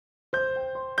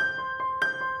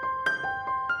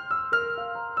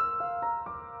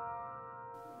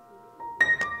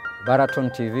Baraton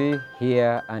TV,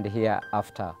 here and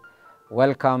hereafter.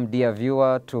 Welcome, dear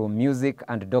viewer, to Music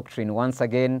and Doctrine. Once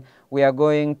again, we are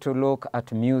going to look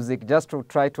at music, just to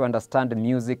try to understand the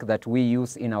music that we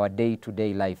use in our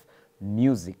day-to-day life.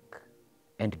 Music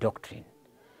and doctrine.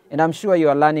 And I'm sure you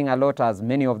are learning a lot, as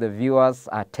many of the viewers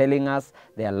are telling us.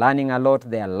 They are learning a lot,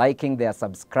 they are liking, they are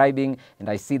subscribing, and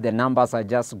I see the numbers are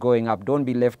just going up. Don't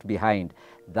be left behind.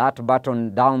 That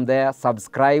button down there,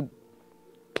 subscribe,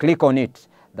 click on it.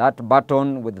 That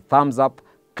button with the thumbs up,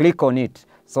 click on it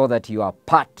so that you are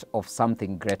part of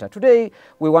something greater. Today,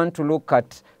 we want to look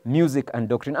at music and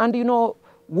doctrine. And you know,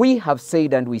 we have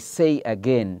said and we say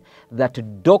again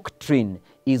that doctrine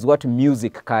is what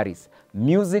music carries.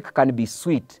 Music can be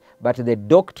sweet, but the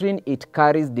doctrine it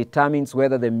carries determines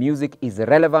whether the music is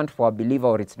relevant for a believer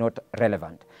or it's not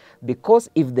relevant. Because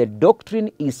if the doctrine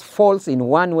is false in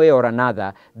one way or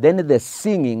another, then the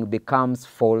singing becomes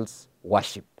false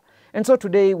worship. And so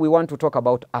today we want to talk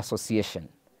about association,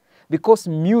 because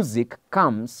music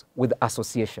comes with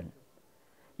association.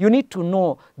 You need to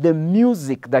know the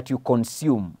music that you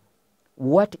consume.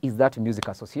 What is that music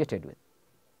associated with?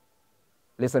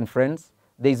 Listen, friends,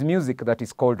 there is music that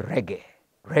is called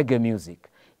reggae music.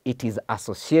 It is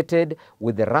associated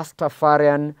with the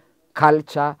Rastafarian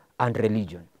culture and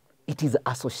religion. It is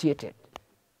associated.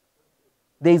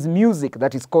 There is music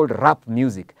that is called rap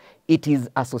music. It is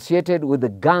associated with the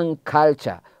gang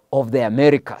culture of the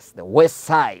Americas, the West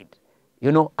Side,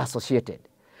 associated.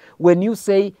 When you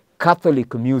say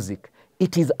Catholic music,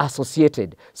 it is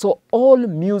associated. So all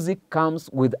music comes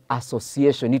with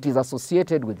association. It is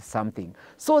associated with something.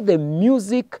 So the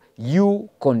music you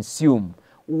consume,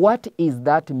 what is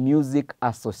that music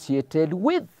associated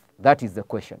with? That is the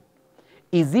question.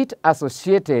 Is it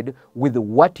associated with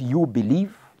what you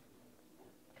believe?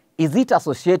 Is it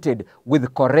associated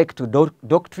with correct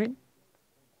doctrine?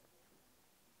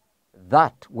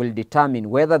 That will determine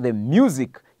whether the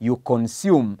music you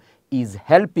consume is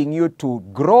helping you to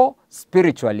grow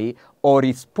spiritually or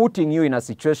is putting you in a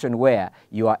situation where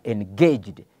you are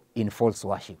engaged in false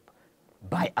worship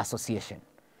by association.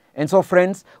 And so,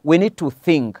 friends, we need to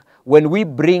think when we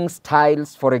bring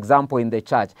styles, for example, in the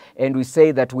church, and we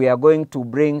say that we are going to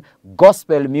bring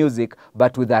gospel music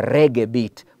but with a reggae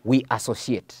beat, we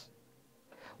associate.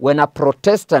 When a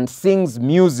Protestant sings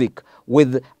music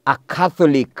with a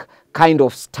Catholic kind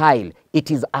of style, it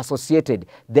is associated.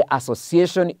 The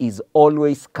association is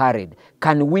always carried.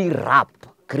 Can we rap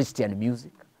Christian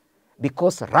music?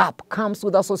 Because rap comes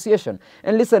with association.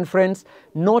 And listen, friends,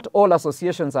 not all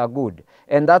associations are good.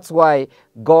 And that's why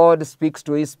God speaks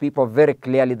to his people very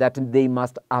clearly that they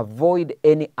must avoid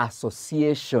any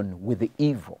association with the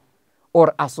evil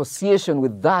or association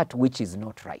with that which is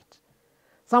not right.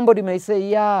 Somebody may say,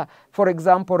 yeah, for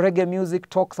example, reggae music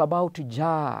talks about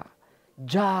Jah.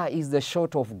 Jah is the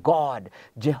short of God,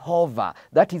 Jehovah.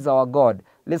 That is our God.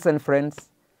 Listen, friends,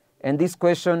 and this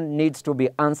question needs to be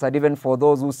answered even for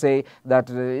those who say that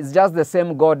it's just the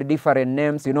same God, different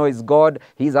names. It's God,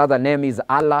 his other name is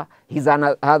Allah, his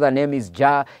other name is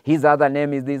Jah, his other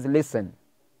name is this. Listen,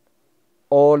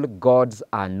 all gods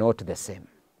are not the same.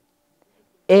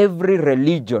 Every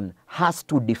religion has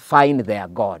to define their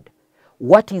God.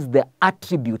 What is the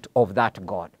attribute of that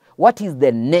God? What is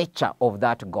the nature of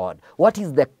that God? What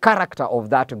is the character of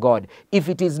that God? If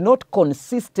it is not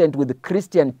consistent with the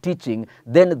Christian teaching,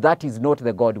 then that is not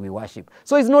the God we worship.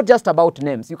 So it's not just about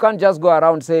names. You can't just go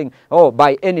around saying, oh,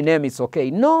 by any name it's okay.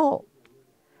 No.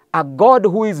 A God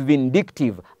who is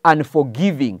vindictive and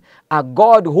forgiving, a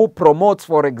God who promotes,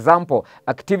 for example,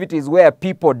 activities where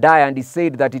people die and is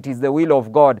said that it is the will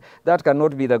of God, that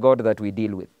cannot be the God that we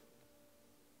deal with.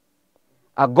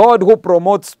 A God who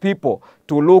promotes people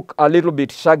to look a little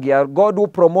bit shaggy. A God who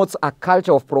promotes a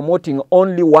culture of promoting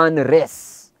only one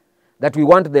race. That we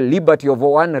want the liberty of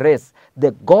one race.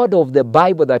 The God of the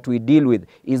Bible that we deal with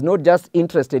is not just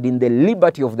interested in the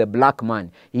liberty of the black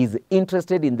man. He is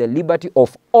interested in the liberty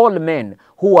of all men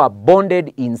who are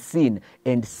bonded in sin.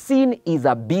 And sin is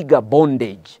a bigger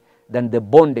bondage than the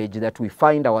bondage that we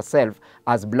find ourselves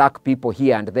as black people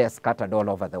here and there scattered all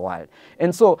over the world.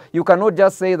 And so you cannot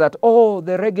just say that, oh,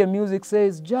 the reggae music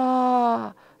says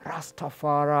Jah,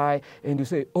 Rastafari, and you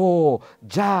say, oh,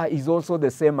 Jah is also the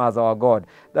same as our God.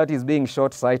 That is being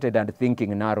short-sighted and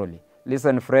thinking narrowly.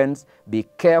 Listen, friends, be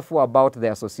careful about the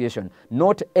association.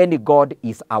 Not any God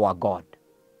is our God.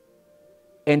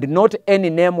 And not any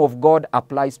name of God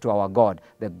applies to our God.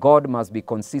 The God must be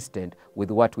consistent with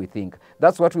what we think.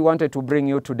 That's what we wanted to bring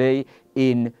you today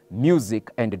in music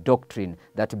and doctrine.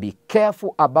 That be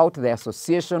careful about the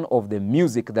association of the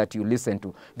music that you listen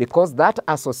to. Because that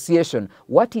association,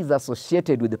 what is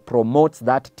associated with promotes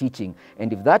that teaching.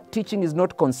 And if that teaching is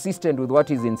not consistent with what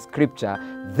is in Scripture,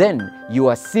 then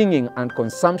your singing and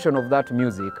consumption of that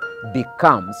music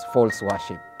becomes false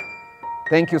worship.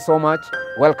 Thank you so much.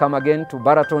 Welcome again to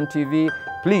Baraton TV.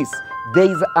 Please,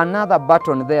 there is another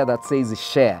button there that says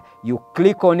share. You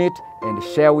click on it and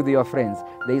share with your friends.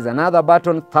 There is another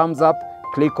button, thumbs up,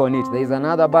 click on it. There is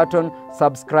another button,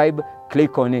 subscribe,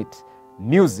 click on it.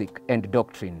 Music and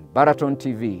doctrine. Baraton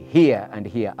TV, here and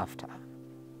hereafter.